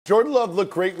Jordan Love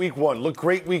looked great week 1, looked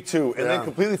great week 2, and then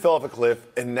completely fell off a cliff,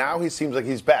 and now he seems like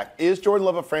he's back. Is Jordan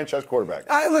Love a franchise quarterback?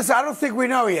 Listen, I don't think we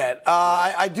know yet.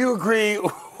 I do agree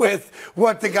with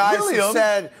what the guys have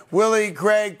said, Willie,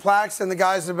 Greg, Plax, and the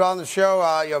guys that have been on the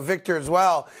show, Victor as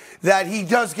well, that he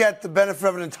does get the benefit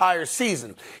of an entire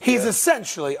season. He's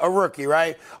essentially a rookie,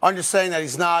 right? I'm just saying that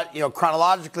he's not,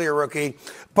 chronologically a rookie,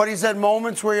 but he's had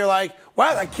moments where you're like,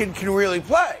 wow, that kid can really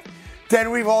play. Then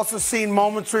we've also seen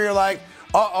moments where you're like,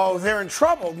 uh-oh, they're in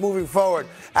trouble moving forward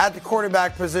at the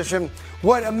quarterback position.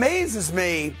 What amazes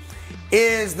me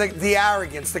is the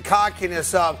arrogance, the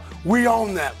cockiness of, we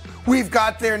own them. We've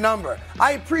got their number.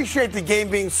 I appreciate the game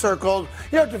being circled,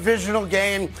 divisional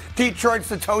game, Detroit's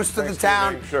the toast of the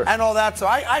town, and all that. So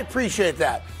I appreciate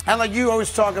that. And like you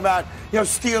always talk about,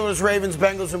 Steelers, Ravens,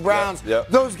 Bengals, and Browns,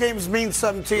 those games mean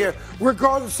something to you,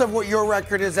 regardless of what your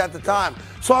record is at the time.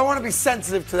 So I want to be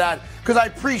sensitive to that because I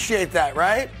appreciate that,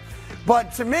 right?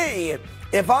 But to me,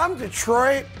 if I'm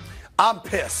Detroit, I'm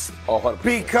pissed. 100%.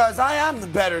 Because I am the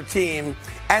better team,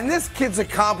 and this kid's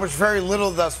accomplished very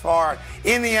little thus far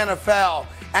in the NFL.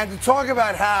 And to talk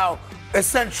about how,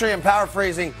 essentially, I'm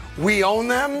paraphrasing, we own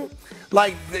them,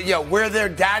 like, we're their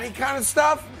daddy kind of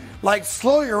stuff, like,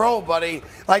 slow your roll, buddy.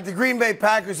 Like the Green Bay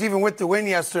Packers, even with the win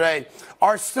yesterday,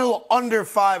 are still under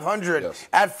 500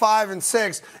 at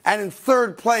 5-6 and in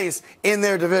third place in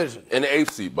their division. In the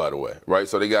 8th seed, by the way, right?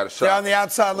 So they got a shot. They're on the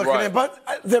outside looking in,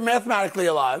 but they're mathematically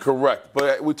alive. Correct.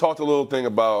 But we talked a little thing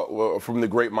about, from the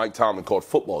great Mike Tomlin, called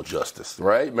football justice,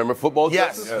 right? Remember football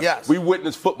justice? Yes. We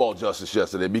witnessed football justice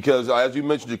yesterday because, as you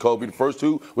mentioned, Jacoby, the first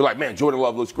two, we're like, man, Jordan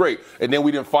Love looks great. And then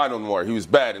we didn't find him more. He was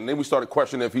bad. And then we started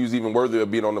questioning if he was even worthy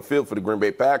of being on the field for the Green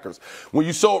Bay Packers. When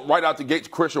you saw it right out the gate to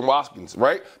Christian Watkins,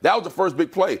 right? That was the first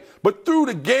big play. But through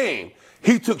the game,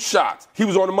 he took shots. He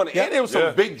was on the money. And there was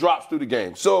some big drops through the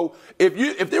game. So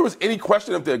if there was any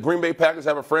question if the Green Bay Packers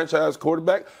have a franchise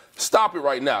quarterback, stop it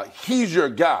right now. He's your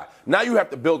guy. Now you have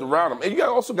to build around him. And you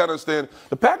also got to understand,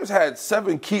 the Packers had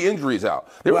 7 key injuries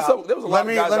out. There was a lot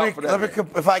of guys out for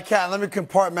that. If I can, let me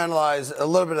compartmentalize a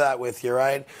little bit of that with you,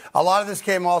 right? A lot of this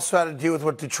game also had to do with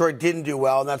what Detroit didn't do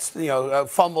well, and that's,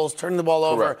 fumbles, turning the ball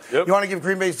over. You want to give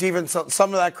Green Bay's defense some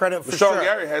of that credit for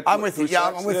sure. I'm with you.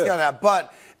 I'm with you on that.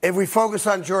 But if we focus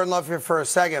on Jordan Love here for a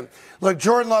second, look,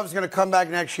 Jordan Love's going to come back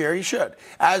next year. He should.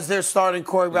 As their starting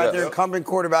quarterback, their incumbent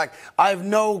quarterback. I have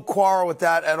no quarrel with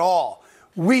that at all.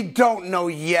 We don't know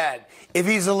yet if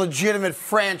he's a legitimate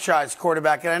franchise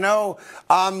quarterback. And I know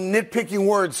I'm nitpicking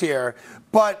words here,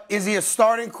 but is he a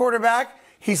starting quarterback?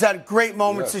 He's had great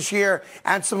moments this year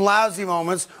and some lousy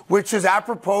moments, which is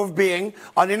apropos of being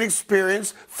an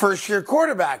inexperienced first-year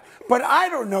quarterback. But I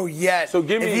don't know yet if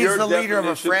he's the leader of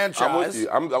a franchise.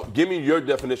 I'm with you. Give me your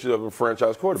definition of a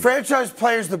franchise quarterback. Franchise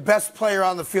player is the best player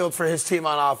on the field for his team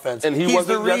on offense. And he's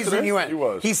the reason you win. He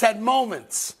was. He's had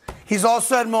moments. He's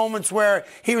also had moments where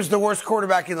he was the worst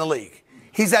quarterback in the league.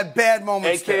 He's had bad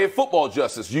moments. AKA football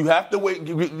justice. You have to wait.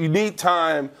 You need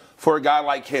time for a guy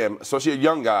like him, especially a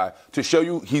young guy, to show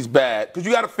you he's bad. Because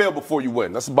you got to fail before you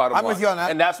win. That's the bottom line. I'm with you on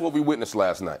that. And that's what we witnessed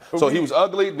last night. So he was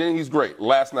ugly, then he's great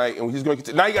last night, and he's going to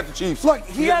continue. Now you got the Chiefs. Look,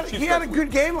 he had a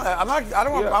good game. I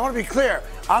want to be clear.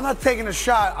 I'm not taking a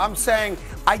shot. I'm saying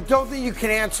I don't think you can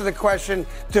answer the question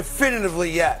definitively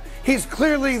yet. He's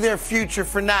clearly their future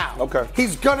for now. Okay.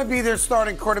 He's going to be their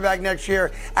starting quarterback next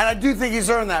year, and I do think he's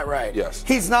earned that right. Yes.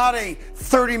 He's not a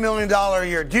 $30 million a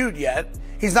year dude yet.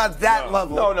 He's not that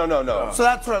level. No. So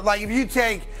that's what, like, if you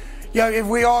take,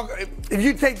 if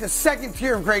you take the second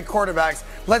tier of great quarterbacks,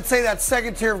 let's say that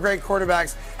second tier of great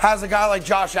quarterbacks has a guy like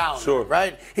Josh Allen,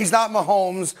 right? He's not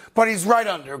Mahomes, but he's right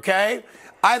under, okay?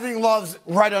 I think Love's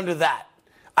right under that.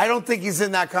 I don't think he's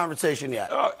in that conversation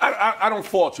yet. I don't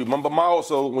fault you, but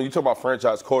also, when you talk about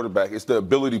franchise quarterback, it's the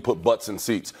ability to put butts in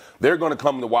seats. They're going to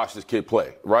come to watch this kid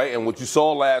play, right? And what you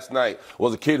saw last night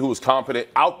was a kid who was confident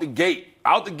out the gate.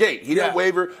 He didn't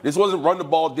waver. This wasn't run the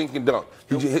ball, dink and dunk.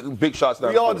 He just hit big shots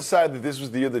down. We all decided that this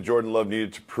was the year that Jordan Love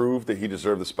needed to prove that he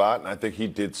deserved the spot, and I think he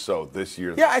did so this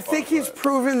year. Yeah, I think he's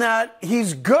proven that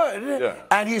he's good,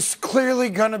 and he's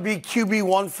clearly going to be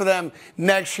QB1 for them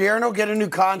next year, and he'll get a new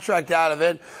contract out of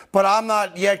it. But I'm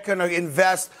not yet going to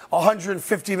invest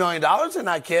 $150 million in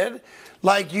that kid.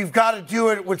 Like, you've got to do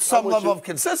it with some level of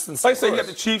consistency. Like I say, you got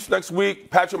the Chiefs next week.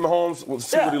 Patrick Mahomes, we'll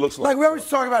see what he looks like. Like, we always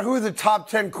talk about who are the top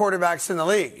 10 quarterbacks in the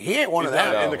league. He ain't one of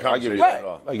them. In the conversation.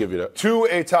 I give you that. To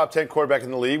a top 10 quarterback in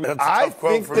the league. I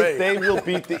think that they will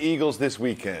beat the Eagles this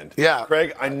weekend. Yeah.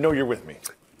 Craig, I know you're with me.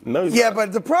 No,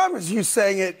 but the problem is you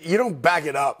saying it, you don't back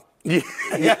it up. You're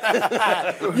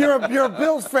a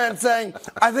Bills fan saying,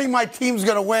 I think my team's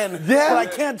going to win, but I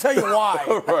can't tell you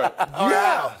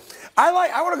why. I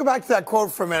want to go back to that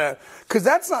quote for a minute, because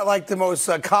that's not like the most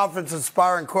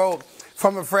confidence-inspiring quote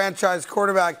from a franchise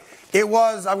quarterback. It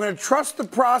was, I'm going to trust the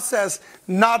process,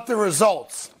 not the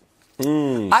results.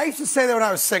 I used to say that when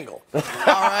I was single, all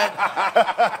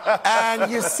right?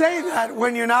 And you say that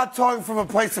when you're not talking from a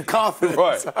place of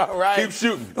confidence, all right? Keep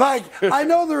shooting. Like, I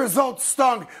know the results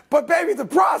stunk, but baby, the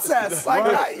process, like,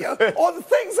 all the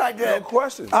things I did. No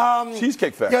question.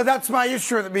 Cheesecake factory. Yeah, that's my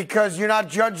issue, because you're not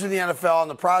judged in the NFL on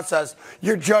the process.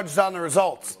 You're judged on the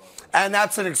results. And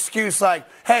that's an excuse like,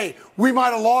 hey, we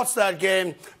might have lost that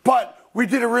game, but we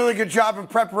did a really good job in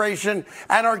preparation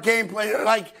and our game plan.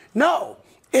 Like, no.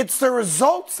 It's the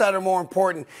results that are more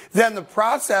important than the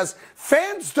process.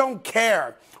 Fans don't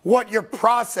care what your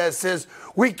process is.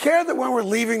 We care that when we're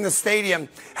leaving the stadium,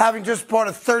 having just bought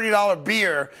a $30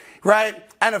 beer, right,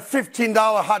 and a $15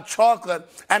 hot chocolate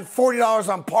and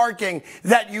 $40 on parking,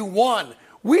 that you won.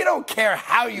 We don't care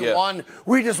how you won.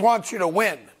 We just want you to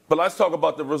win. But let's talk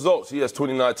about the results. He has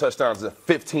 29 touchdowns and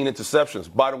 15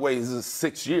 interceptions. By the way, he's in his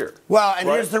 6th year. Well, and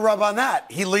here's the rub on that.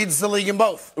 He leads the league in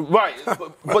both. Right.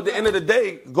 but at the end of the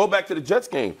day, go back to the Jets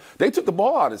game. They took the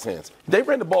ball out of his hands. They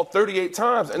ran the ball 38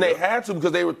 times, and they had to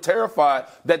because they were terrified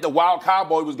that the wild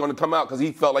cowboy was going to come out because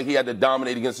he felt like he had to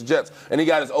dominate against the Jets. And he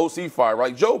got his OC fired,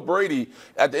 right? Joe Brady,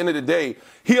 at the end of the day,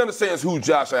 he understands who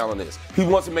Josh Allen is. He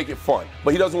wants to make it fun,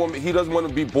 but he doesn't want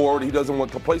to be bored. He doesn't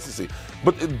want complacency.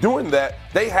 But doing that,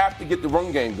 they have to get the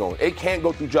run game going. It can't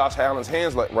go through Josh Allen's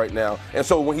hands like right now. And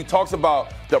so when he talks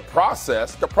about the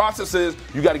process is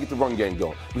you got to get the run game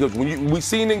going. Because we've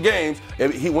seen in games,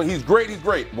 when he's great, he's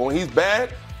great. But when he's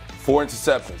bad, 4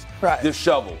 interceptions. Right. This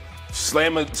shovel.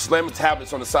 Slamming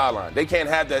tablets on the sideline. They can't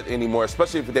have that anymore,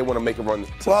 especially if they want to make a run.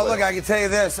 Well, look, I can tell you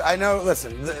this. I know,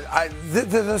 listen,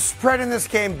 the spread in this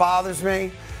game bothers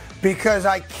me because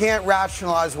I can't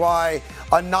rationalize why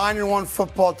a 9-1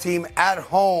 football team at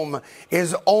home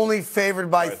is only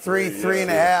favored by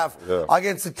 3.5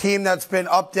 against a team that's been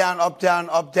up, down, up, down,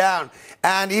 up, down.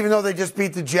 And even though they just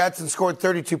beat the Jets and scored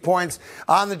 32 points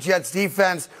on the Jets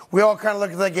defense, we all kind of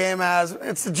look at the game as,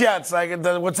 it's the Jets. Like,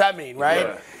 what's that mean,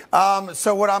 right? Yeah.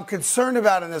 So what I'm concerned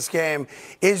about in this game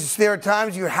is there are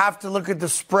times you have to look at the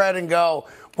spread and go,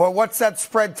 well, what's that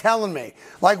spread telling me?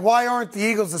 Like, why aren't the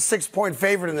Eagles a 6-point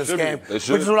favorite in this game? Which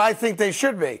is what I think they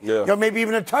should be. Yeah. You know, maybe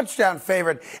even a touchdown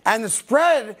favorite. And the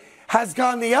spread has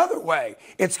gone the other way.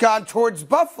 It's gone towards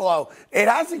Buffalo. It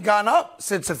hasn't gone up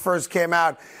since it first came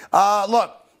out.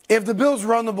 Look, if the Bills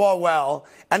run the ball well,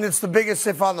 and it's the biggest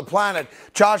if on the planet,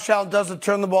 Josh Allen doesn't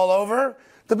turn the ball over,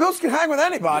 the Bills can hang with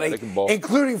anybody,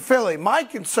 including Philly. My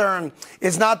concern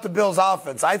is not the Bills'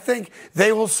 offense. I think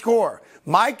they will score.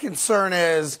 My concern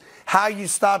is how you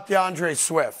stop DeAndre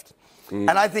Swift. And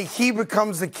I think he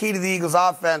becomes the key to the Eagles'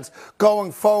 offense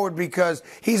going forward because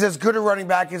he's as good a running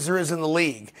back as there is in the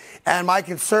league. And my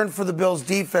concern for the Bills'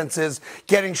 defense is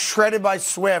getting shredded by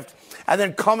Swift and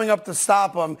then coming up to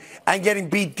stop him and getting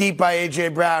beat deep by A.J.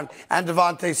 Brown and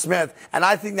Devontae Smith. And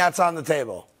I think that's on the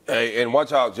table. Hey, and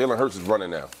watch out, Jalen Hurts is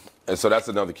running now. And so that's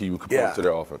another key component to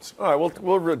their offense. All right,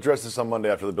 we'll address this on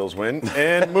Monday after the Bills win.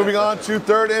 And moving on to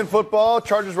third and football,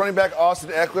 Chargers running back Austin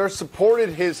Eckler supported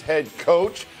his head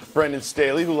coach, Brandon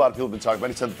Staley, who a lot of people have been talking about.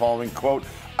 He said the following, quote,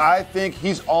 I think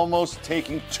he's almost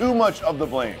taking too much of the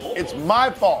blame. It's my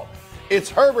fault. It's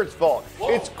Herbert's fault.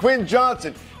 It's Quinn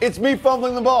Johnson. It's me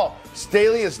fumbling the ball.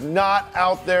 Staley is not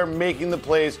out there making the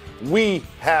plays. We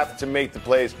have to make the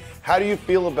plays. How do you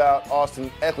feel about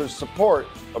Austin Eckler's support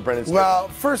of Brandon Staley? Well,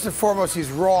 first and foremost, he's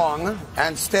wrong,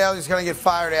 and Staley's going to get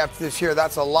fired after this year.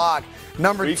 That's a lock.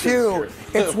 Number two,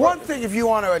 it's one thing if you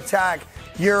want to attack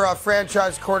your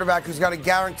franchise quarterback who's got a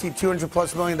guaranteed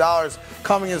 $200+ million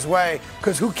coming his way,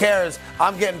 because who cares?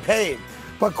 I'm getting paid.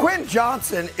 But Quinn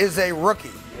Johnson is a rookie,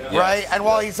 right? And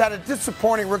while he's had a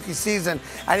disappointing rookie season,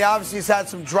 and he obviously has had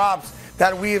some drops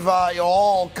that we've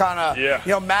all kind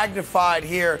of magnified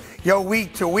here,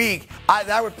 week to week,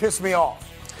 that would piss me off.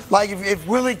 Like if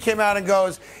Willie came out and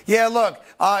goes, yeah, look,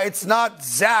 it's not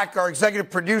Zach, our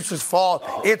executive producer's fault.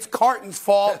 It's Carton's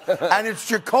fault, and it's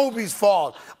Jacoby's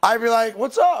fault. I'd be like,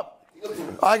 what's up?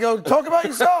 I go, talk about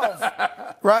yourself,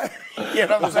 right? You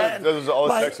know what I'm saying? Those are all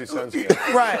the sexy sense.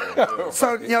 Right.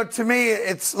 So, to me,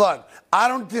 it's, look, I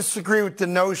don't disagree with the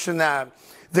notion that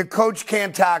the coach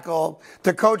can't tackle.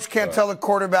 The coach can't tell the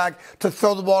quarterback to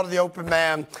throw the ball to the open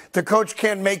man. The coach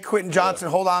can't make Quentin Johnson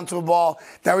hold on to a ball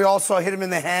that we also hit him in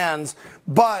the hands.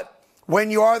 But when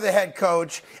you are the head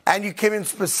coach and you came in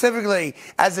specifically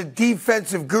as a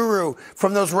defensive guru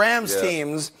from those Rams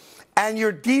teams, and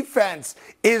your defense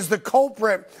is the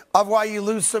culprit of why you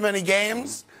lose so many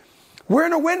games, we're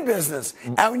in a win business.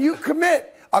 And when you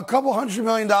commit a couple $100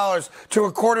 million to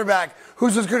a quarterback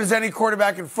who's as good as any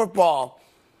quarterback in football,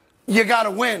 you got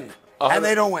to win. And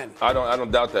they don't win. I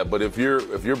don't doubt that. But if you're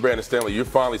Brandon Staley, you're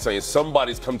finally saying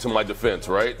somebody's come to my defense,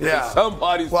 right? Yeah.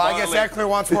 Somebody's. Well, finally... I guess Eckler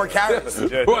wants more carries.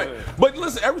 Right. But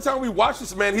listen, every time we watch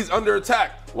this man, he's under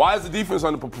attack. Why is the defense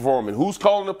underperforming? Who's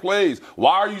calling the plays?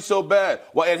 Why are you so bad?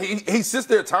 Well, and he sits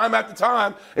there time after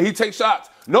time and he takes shots.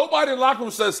 Nobody in the locker room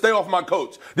says, stay off my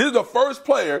coach. This is the first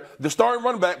player, the starting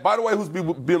running back, by the way, who's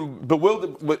been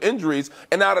bewildered with injuries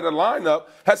and out of the lineup,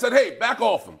 has said, hey, back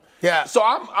off him. Yeah. So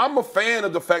I'm a fan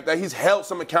of the fact that he's held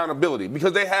some accountability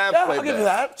because they have played I'll give you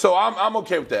that. So I'm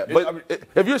okay with that. But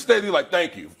if you're Staley, like,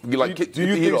 thank you. Like, do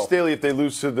you think Staley, if they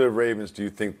lose to the Ravens, do you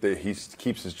think that he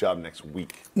keeps his job next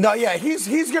week? No, yeah, he's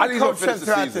going to coach them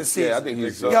throughout this season. Yeah, I think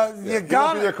he's. You got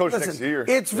to be their coach next year.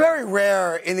 It's very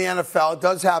rare in the NFL. It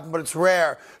does happen, but it's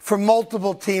rare for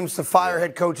multiple teams to fire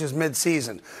head coaches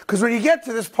mid-season. Because when you get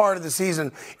to this part of the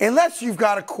season, unless you've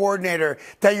got a coordinator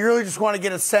that you really just want to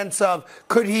get a sense of,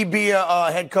 could he be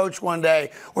a head coach one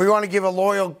day, or you want to give a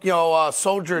loyal,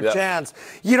 soldier a chance,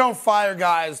 you don't fire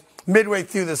guys midway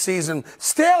through the season.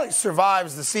 Staley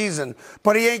survives the season,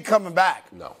 but he ain't coming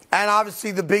back. No. And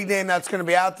obviously the big name that's going to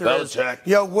be out there is,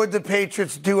 would the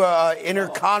Patriots do a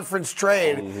interconference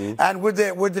trade? Mm-hmm. And would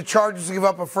the Chargers give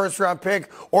up a first-round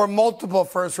pick or multiple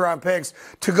first-round picks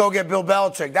to go get Bill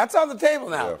Belichick? That's on the table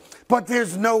now. Yeah. But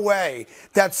there's no way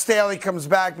that Staley comes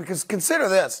back because consider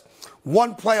this,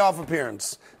 1 playoff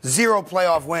appearance, 0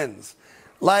 playoff wins.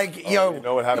 Like, you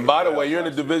know what happened. And by the way, you're in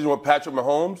a division with Patrick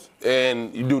Mahomes,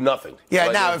 and you do nothing. Yeah,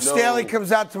 like, now, if Staley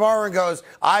comes out tomorrow and goes,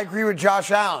 I agree with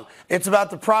Josh Allen, it's about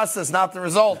the process, not the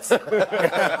results. Hey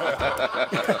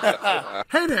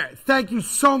there. Thank you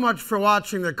so much for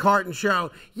watching The Carton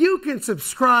Show. You can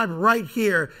subscribe right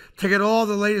here to get all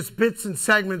the latest bits and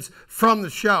segments from the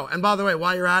show. And by the way,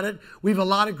 while you're at it, we have a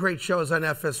lot of great shows on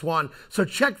FS1, so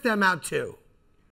check them out too.